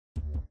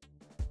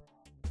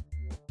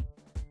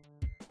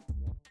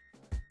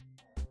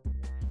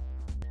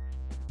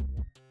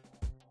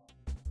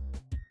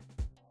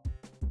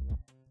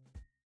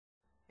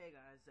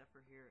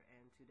Zephyr here,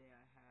 and today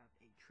I have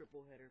a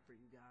triple header for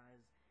you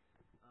guys.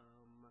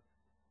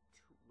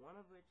 One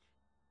of which,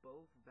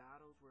 both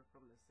battles were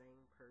from the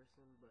same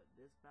person, but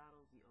this battle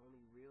is the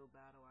only real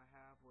battle I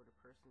have where the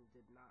person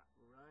did not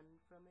run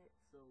from it.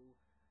 So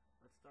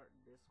let's start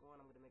this one.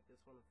 I'm gonna make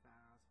this one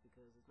fast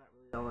because it's not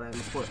really all that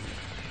important.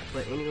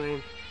 But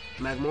anyway,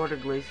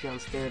 Magmortar Glaceon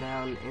stare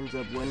down ends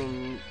up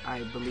winning,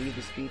 I believe,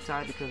 the speed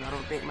side because I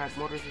don't think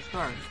Magmortar's is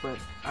Scarf, but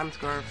I'm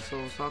Scarf, so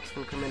Socks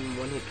can come in and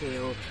one hit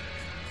KO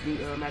the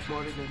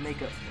Magmortar does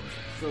make up for it.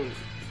 So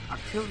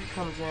artillery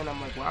comes in. I'm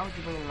like, why would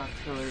you bring in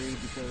artillery?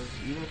 Because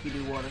even if you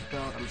do water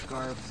spell, I'm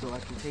Scarf, so I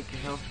can take your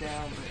health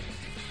down, but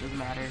it doesn't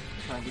matter. I'm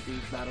trying to get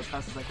these battles as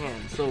fast as I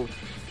can. So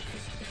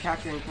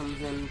Cacturn comes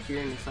in,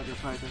 fearing the Sucker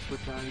Punch. I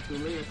switch out into a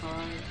layer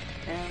card,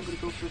 and I'm gonna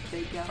go for the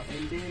fake out.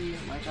 And then,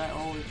 like I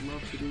always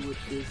love to do with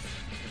this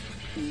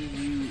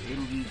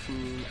PUNG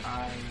team,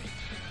 I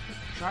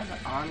try to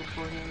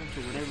encore him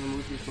to whatever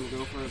move he's gonna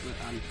go for, but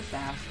I'm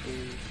faster,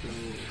 so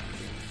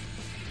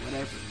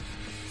whatever.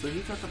 So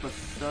he sets up a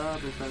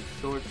sub and starts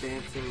sword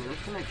dancing. I'm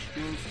just gonna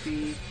extreme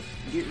speed,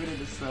 get rid of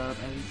the sub,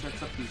 and he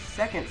sets up the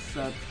second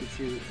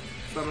substitute.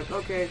 So I'm like,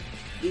 okay,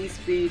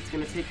 E-Speed's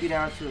gonna take you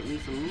down to at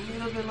least a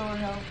little bit lower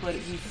health, but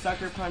he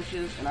sucker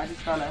punches, and I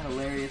just found that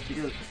hilarious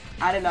because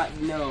I did not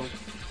know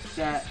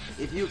that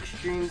if you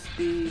extreme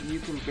speed, you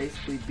can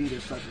basically beat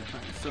a sucker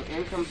punch. So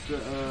in comes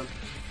the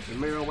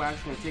Marrow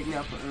Wax, gonna take me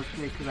out for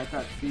Earthquake because I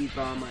thought Speed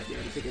Bomb might be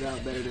able to take it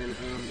out better than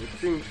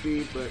extreme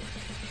speed, but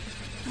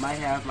might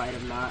have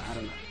not, I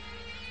don't know.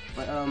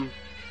 But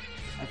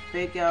I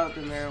fake out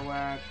the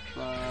Marowak,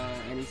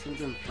 and he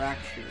sends him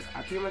Fracture.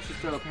 I pretty much just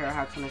throw a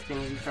Parahax on this thing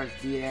and he starts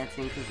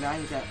dancing because now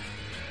he's at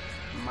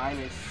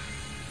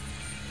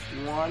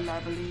 -1, I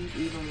believe,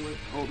 even with,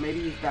 oh, maybe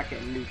he's back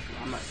at neutral,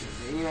 I'm not sure.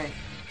 But anyway,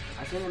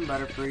 I send him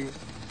Butterfree,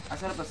 I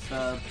set up a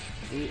sub,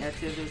 and he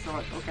exits it, so I'm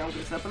like, okay, I'm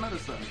gonna set up another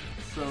sub.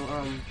 So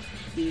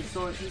he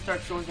starts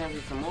sword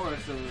dancing some more,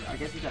 so I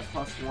guess he's at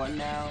 +1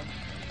 now.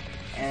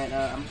 And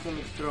I'm just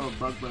gonna throw a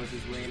Bug Buzz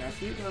his way, and I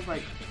see it does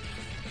like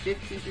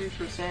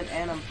 53%,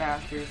 and I'm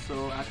faster,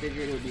 so I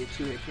figured it would be a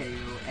 2-hit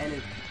KO, and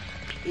it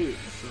is,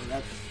 so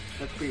that's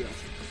pretty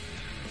awesome.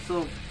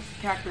 So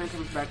Cacturn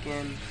comes back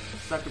in,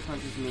 sucker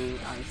punches me.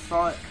 I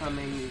saw it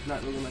coming. There's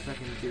not really much I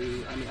can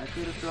do. I mean, I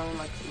could have thrown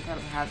like some kind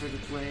of hazard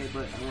its way,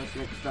 but I want to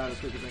make this out as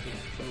quick as I can.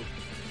 So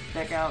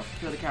deck out,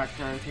 kill the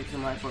Cacturn, take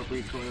some life for a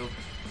recoil.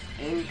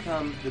 In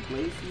comes the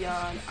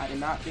Glaceon. I did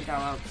not think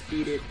I'll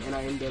outspeed it, and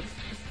I end up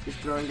just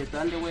throwing the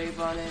Thunder Wave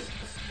on it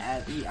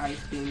as he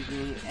Ice Beams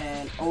me,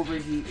 and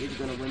Overheat is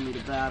going to win me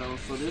the battle.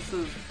 So this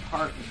is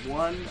part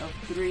 1 of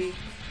 3.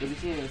 You'll be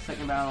seeing the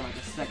second battle in like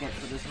a second,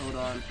 so just hold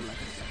on for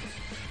like a second.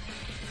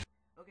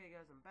 Okay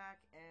guys, I'm back,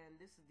 and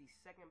this is the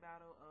second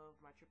battle of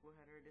my triple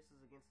header. This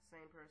is against the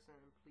same person.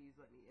 Please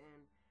let me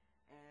in.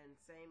 And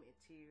same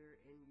tier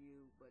in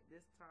you, but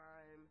this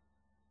time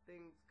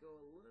things go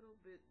a little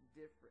bit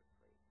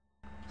differently.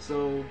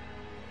 So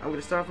I'm going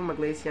to start for my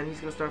Glaceon, he's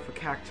going to start for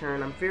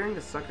Cacturn. I'm fearing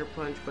the Sucker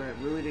Punch, but I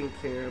really didn't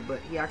care. But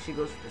he actually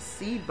goes for the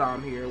Seed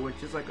Bomb here,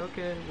 which is like,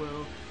 okay,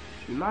 well,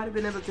 he might have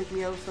been able to take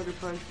me out with Sucker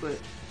Punch, but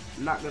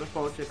I'm not going to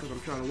fault you because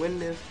I'm trying to win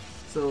this.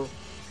 So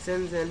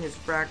sends in his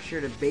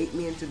Fracture to bait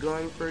me into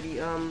going for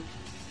the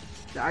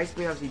Ice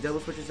Beam. Obviously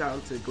double switches out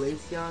into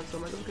Glaceon, so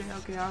I'm like,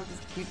 okay, I'll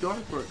just keep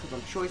going for it because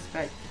I'm Choice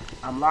Spec.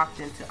 I'm locked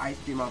into Ice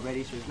Beam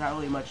already, so there's not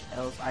really much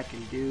else I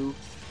can do.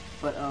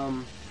 But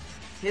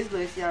his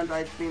Glaceon's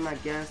Ice Beam, I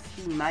guess,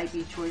 he might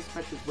be Choice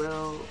Spec as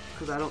well,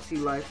 because I don't see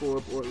Life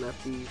Orb or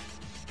Lefty,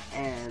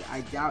 and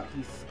I doubt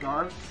he's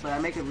Scarf, but I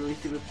make a really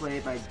stupid play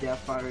by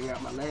Death firing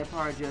out my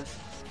Leopard just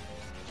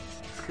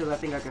because I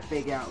think I can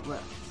fake out,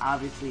 but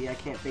obviously I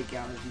can't fake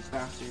out as he's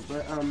faster.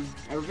 But a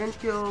Revenge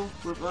Kill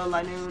with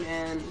Linoon,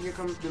 and here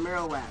comes the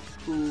Marowak,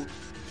 who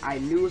I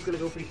knew was going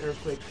to go for the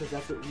Earthquake because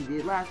that's what he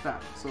did last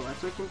battle. So I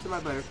switch into my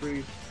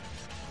Butterfree,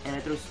 and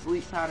I throw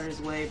Sweet Powder his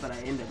way, but I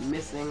end up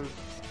missing,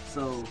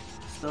 so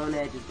Stone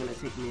Edge is going to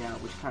take me out,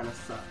 which kind of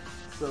sucks.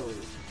 So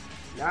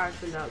now I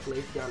send out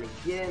Glaceon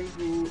again,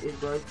 who is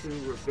going to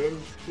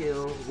Revenge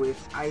Kill with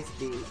Ice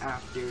Beam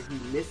after he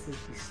misses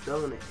the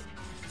Stone Edge.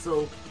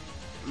 So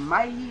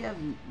might he have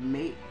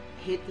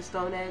hit the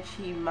Stone Edge?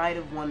 He might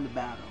have won the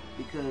battle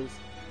because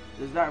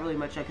there's not really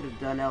much I could have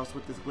done else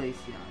with this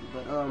Glaceon.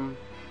 But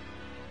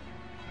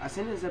I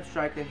send his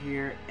Zepstriker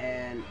here,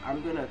 and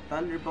I'm going to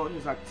Thunderbolt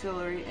his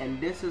Artillery, and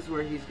this is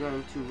where he's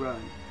going to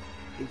run.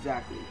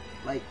 Exactly.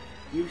 Like,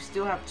 you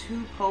still have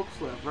 2 pokes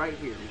left right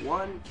here.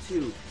 1,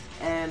 2.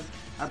 And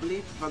I believe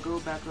if I go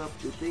back up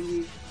the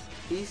thingy,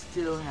 he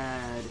still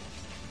had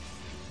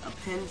a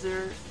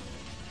Pinsir.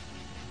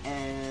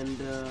 And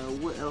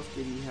what else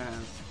did he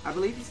have? I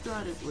believe he still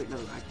had his, wait, no,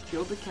 I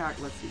killed the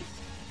let's see.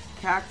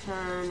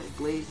 Cacturn,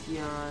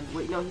 Glaceon.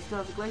 Wait, no, he still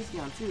has a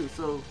Glaceon too.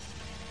 So,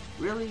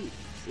 really,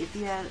 if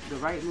he had the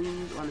right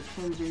moves on his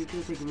Pinsir, he could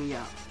have taken me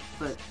out.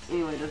 But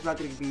anyway, that's not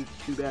going to be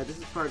too bad. This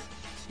is part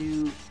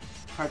 2.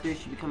 Part 3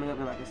 should be coming up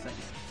in like a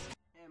second.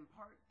 And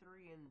part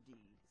 3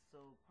 indeed.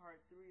 So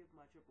part 3 of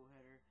my triple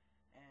header,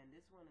 and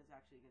this one is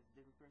actually against a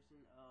different person.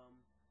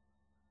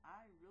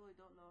 I really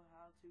don't know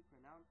how to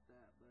pronounce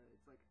that, but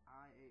it's like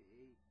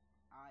I-A-H-H-G-T-T-L-R.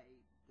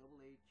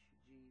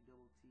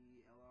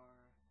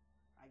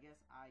 I guess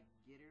I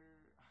get her.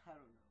 I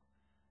don't know.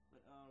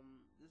 But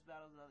this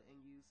battle's another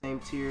NU, same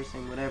tier,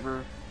 same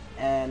whatever.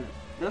 And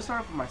I'm gonna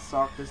start off with my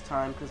Sock this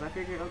time because I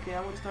figured, okay,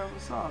 I'm gonna start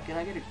with Sock, and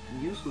I get a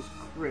useless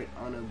crit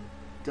on a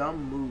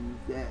dumb move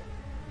that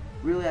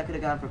really I could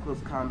have gone for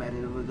close combat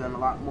and it would have done a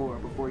lot more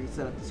before he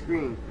set up the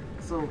screen.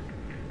 So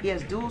he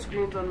has dual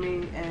screens on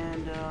me,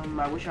 and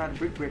I wish I had a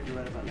Brick Breaker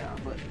right about now.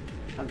 But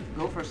I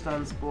go for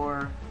Stun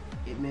Spore,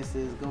 it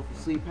misses. Go for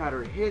Sleep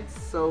Powder, it hits.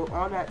 So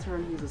on that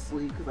turn he's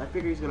asleep because I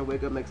figure he's gonna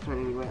wake up next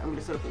turn anyway. I'm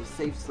gonna set up a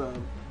safe sub,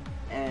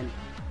 and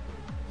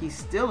he's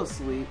still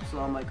asleep. So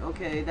I'm like,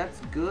 okay,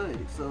 that's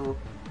good. So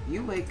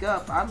you wake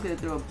up, I'm gonna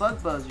throw a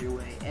Bug Buzz your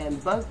way,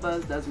 and Bug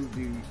Buzz doesn't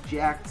do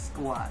jack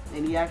squat.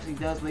 And he actually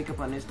does wake up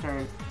on this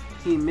turn.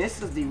 He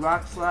misses the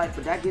Rock Slide,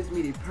 but that gives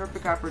me the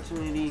perfect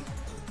opportunity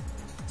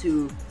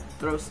to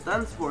throw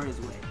Stun Spore his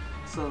way.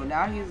 So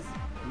now he's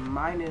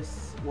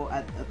minus, well,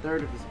 at a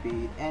third of his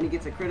speed, and he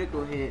gets a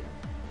critical hit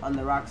on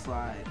the Rock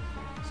Slide.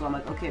 So I'm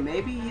like, okay,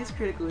 maybe his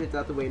critical hit's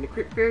out the way and the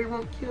Crit Fairy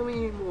won't kill me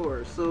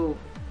anymore. So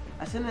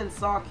I send in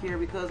Sock here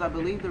because I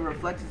believe the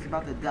Reflex is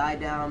about to die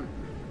down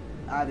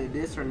either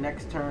this or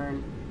next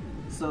turn.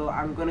 So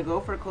I'm going to go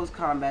for close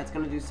combat. It's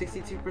going to do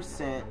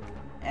 62%.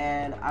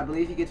 And I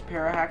believe he gets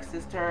Parahacks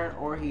this turn,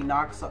 or he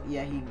knocks off,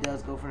 yeah, he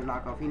does go for the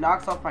knockoff. He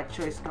knocks off my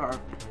Choice Scarf,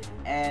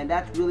 and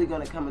that's really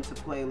going to come into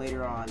play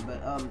later on.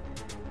 But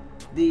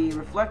the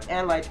Reflect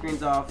and Light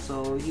Screen's off,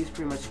 so he's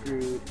pretty much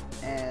screwed.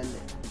 And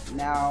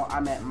now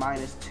I'm at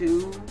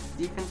 -2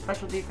 defense,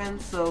 special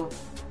defense, so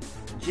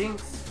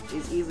Jinx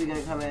is easily going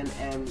to come in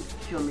and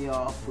kill me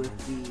off with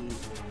the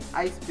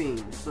Ice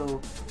Beam. So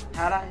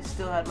had I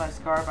still had my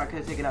Scarf, I could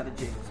have taken out the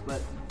Jinx.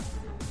 But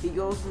he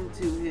goes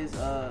into his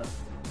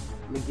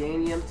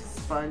Meganium to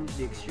sponge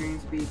the extreme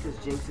speed because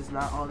Jinx is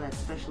not all that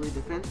specially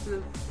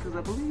defensive, because I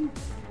believe,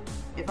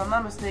 if I'm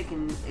not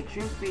mistaken,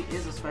 extreme speed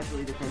is a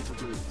specially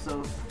defensive move.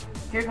 So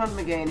here comes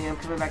Meganium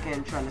coming back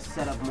in trying to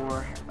set up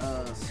more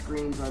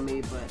screens on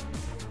me, but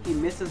he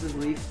misses his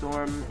Leaf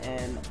Storm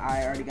and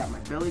I already got my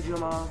Belly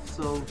Drum off,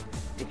 so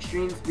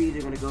extreme speed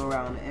are going to go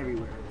around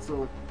everywhere.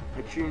 So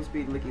extreme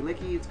speed Licky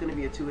Licky, it's going to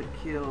be a 2-hit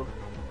kill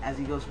as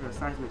he goes for a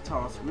Seismic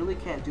Toss. Really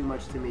can't do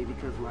much to me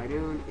because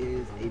Linoon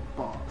is a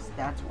boss.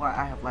 That's why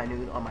I have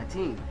Linoon on my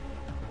team,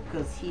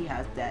 because he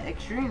has that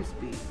extreme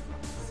speed.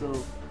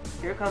 So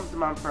here comes the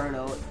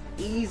Monferno,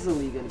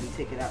 easily going to be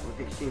taken out with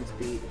extreme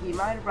speed. He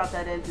might have brought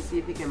that in to see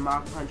if he can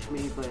Mach Punch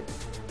me, but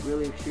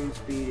really extreme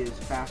speed is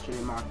faster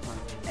than Mach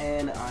Punch.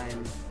 And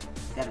I'm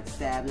got it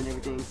stabbed and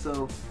everything.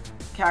 So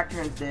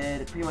Cacturn's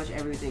dead, pretty much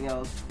everything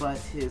else but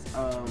his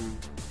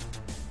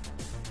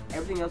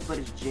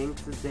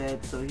Jinx is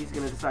dead, so he's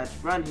going to decide to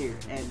run here,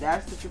 and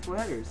that's the triple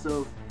header.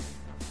 So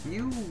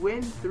you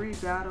win 3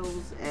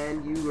 battles,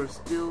 and you are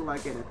still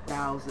like at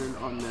 1,000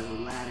 on the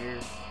ladder,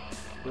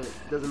 but it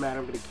doesn't matter.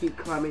 I'm going to keep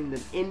climbing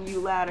the NU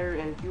ladder,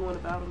 and if you want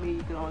to battle me,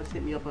 you can always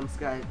hit me up on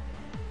Skype.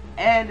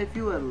 And if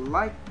you would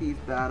like these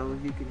battles,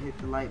 you can hit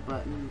the like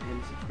button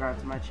and subscribe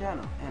to my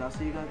channel, and I'll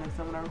see you guys next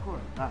time when I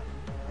record. Bye.